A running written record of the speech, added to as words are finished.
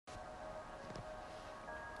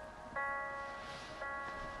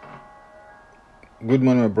Good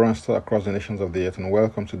morning, my brothers across the nations of the earth, and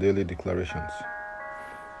welcome to Daily Declarations.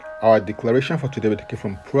 Our declaration for today will be taken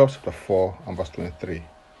from Proverbs chapter 4 and verse 23.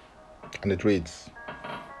 And it reads,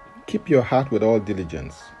 "Keep your heart with all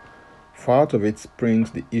diligence, for out of it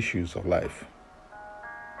springs the issues of life."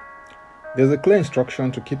 There's a clear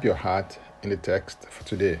instruction to keep your heart in the text for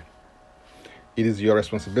today. It is your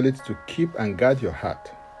responsibility to keep and guard your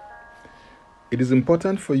heart. It is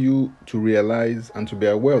important for you to realize and to be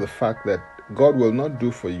aware of the fact that God will not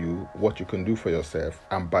do for you what you can do for yourself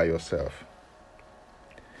and by yourself.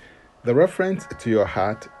 The reference to your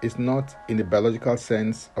heart is not in the biological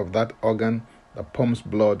sense of that organ that pumps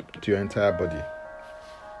blood to your entire body.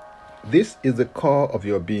 This is the core of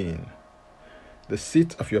your being, the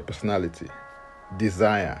seat of your personality,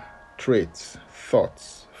 desire, traits,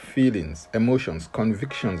 thoughts, feelings, emotions,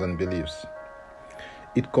 convictions, and beliefs.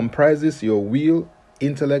 It comprises your will,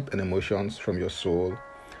 intellect, and emotions from your soul,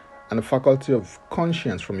 and the faculty of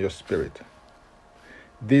conscience from your spirit.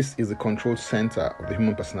 This is the control center of the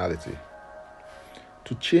human personality.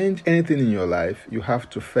 To change anything in your life, you have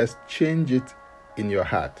to first change it in your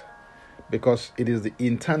heart, because it is the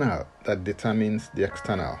internal that determines the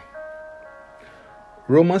external.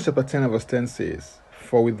 Romans chapter 10 verse 10 says,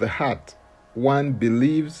 "For with the heart one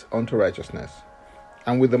believes unto righteousness,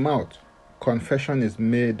 and with the mouth confession is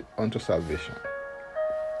made unto salvation."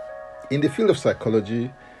 In the field of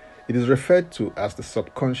psychology, it is referred to as the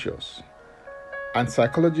subconscious, and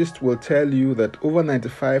psychologists will tell you that over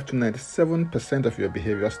 95 to 97% of your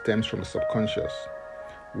behavior stems from the subconscious,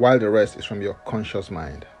 while the rest is from your conscious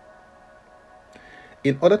mind.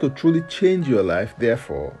 In order to truly change your life,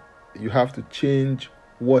 therefore, you have to change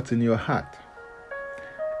what's in your heart.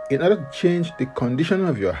 In order to change the condition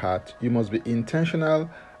of your heart, you must be intentional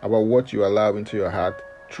about what you allow into your heart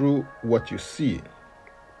through what you see.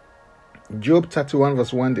 Job 31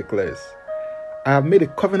 verse 1 declares, "I have made a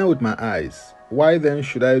covenant with my eyes. Why then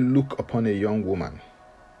should I look upon a young woman?"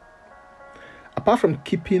 Apart from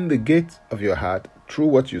keeping the gate of your heart through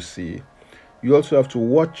what you see, you also have to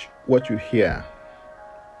watch what you hear.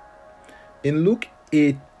 In Luke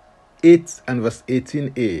 8 and verse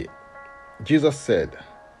 18a, Jesus said,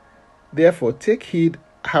 "Therefore take heed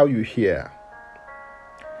how you hear."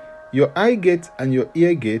 Your eye gate and your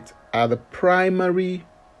ear gate are the primary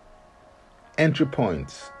entry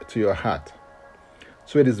points to your heart.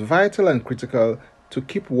 So it is vital and critical to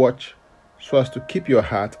keep watch so as to keep your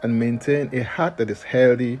heart and maintain a heart that is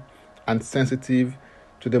healthy and sensitive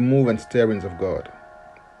to the move and stirrings of God.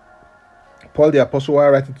 Paul the Apostle,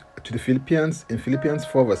 while writing to the Philippians in Philippians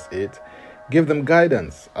 4 verse 8, gave them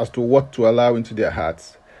guidance as to what to allow into their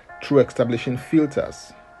hearts through establishing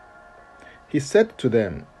filters. He said to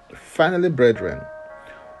them, "Finally, brethren,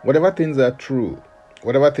 whatever things are true,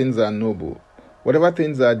 whatever things are noble, whatever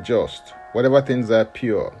things are just, whatever things are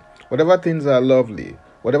pure, whatever things are lovely,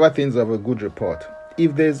 whatever things are of a good report,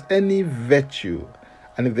 if there's any virtue,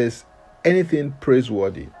 and if there's anything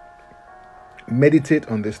praiseworthy, meditate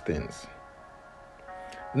on these things."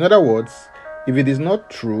 In other words, if it is not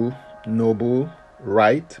true, noble,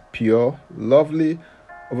 right, pure, lovely,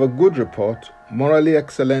 of a good report, morally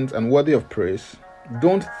excellent, and worthy of praise,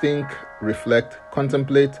 don't think, reflect,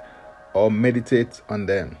 contemplate, or meditate on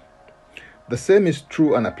them. The same is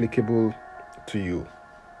true and applicable to you.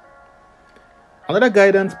 Another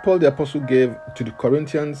guidance Paul the Apostle gave to the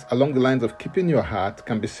Corinthians along the lines of keeping your heart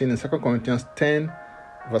can be seen in 2 Corinthians 10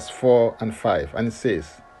 verse 4 and 5, and it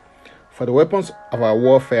says, "For the weapons of our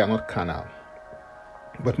warfare are not carnal,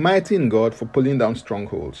 but mighty in God for pulling down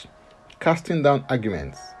strongholds, casting down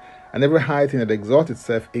arguments, and every high thing that exalts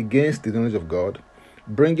itself against the knowledge of God,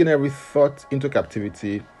 bringing every thought into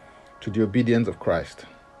captivity to the obedience of Christ."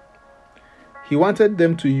 He wanted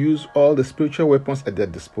them to use all the spiritual weapons at their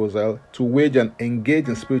disposal to wage and engage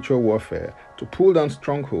in spiritual warfare, to pull down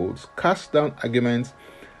strongholds, cast down arguments,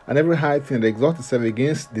 and every high thing that exalts itself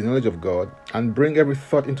against the knowledge of God, and bring every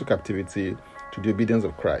thought into captivity to the obedience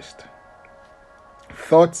of Christ.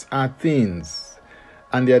 Thoughts are things,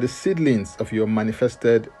 and they are the seedlings of your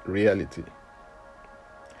manifested reality.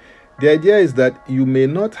 The idea is that you may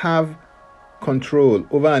not have control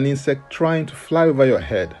over an insect trying to fly over your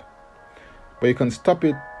head, but you can stop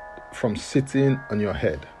it from sitting on your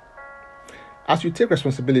head. As you take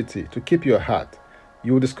responsibility to keep your heart,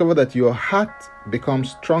 you will discover that your heart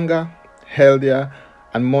becomes stronger, healthier,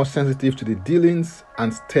 and more sensitive to the dealings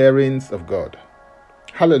and stirrings of God.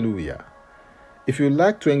 Hallelujah. If you'd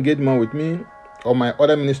like to engage more with me or my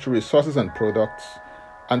other ministry resources and products,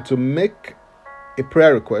 and to make a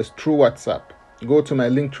prayer request through WhatsApp, go to my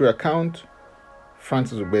Linktree account,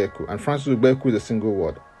 Francis Ubeku, and Francis Ubeku is a single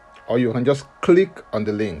word, or you can just click on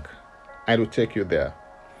the link. and it will take you there.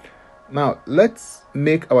 Now, let's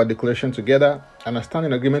make our declaration together, and I stand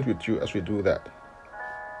in agreement with you as we do that.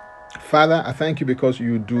 Father, I thank you because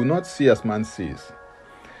you do not see as man sees.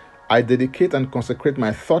 I dedicate and consecrate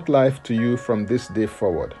my thought life to you from this day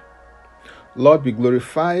forward. Lord, be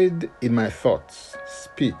glorified in my thoughts,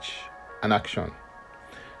 speech, and action.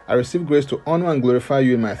 I receive grace to honor and glorify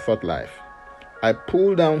you in my thought life. I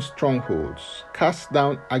pull down strongholds, cast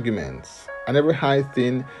down arguments, and every high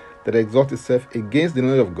thing that exalts itself against the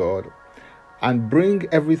knowledge of God, and bring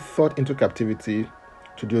every thought into captivity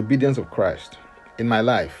to the obedience of Christ in my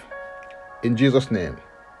life. In Jesus' name,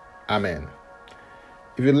 amen.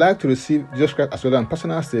 If you'd like to receive Jesus Christ as Lord and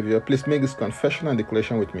personal Savior, please make this confession and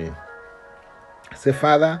declaration with me. Say,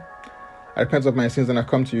 Father, I repent of my sins and I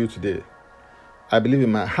come to you today. I believe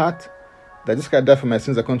in my heart that Jesus Christ died for my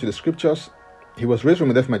sins according to the scriptures. He was raised from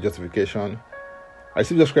the dead for my justification. I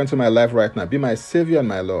receive Jesus Christ into my life right now. Be my Savior and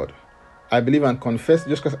my Lord. I believe and confess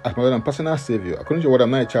Jesus Christ as my Lord and personal Savior. According to your word,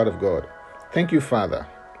 I'm now a child of God. Thank you, Father.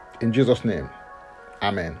 In Jesus' name,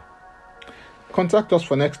 amen. Contact us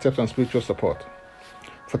for next steps and spiritual support.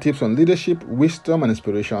 For tips on leadership, wisdom, and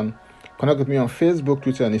inspiration, connect with me on Facebook,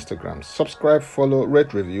 Twitter, and Instagram. Subscribe, follow,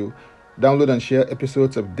 rate, review, download, and share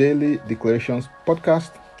episodes of Daily Declarations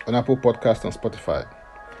podcast on Apple Podcasts and Spotify.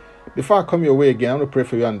 Before I come your way again, I want to pray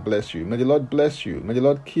for you and bless you. May the Lord bless you. May the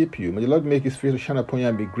Lord keep you. May the Lord make his face to shine upon you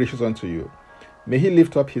and be gracious unto you. May he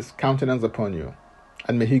lift up his countenance upon you,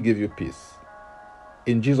 and may he give you peace.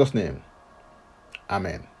 In Jesus' name,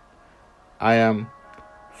 amen. I am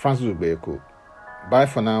Francis Ubeku. Bye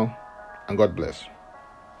for now, and God bless.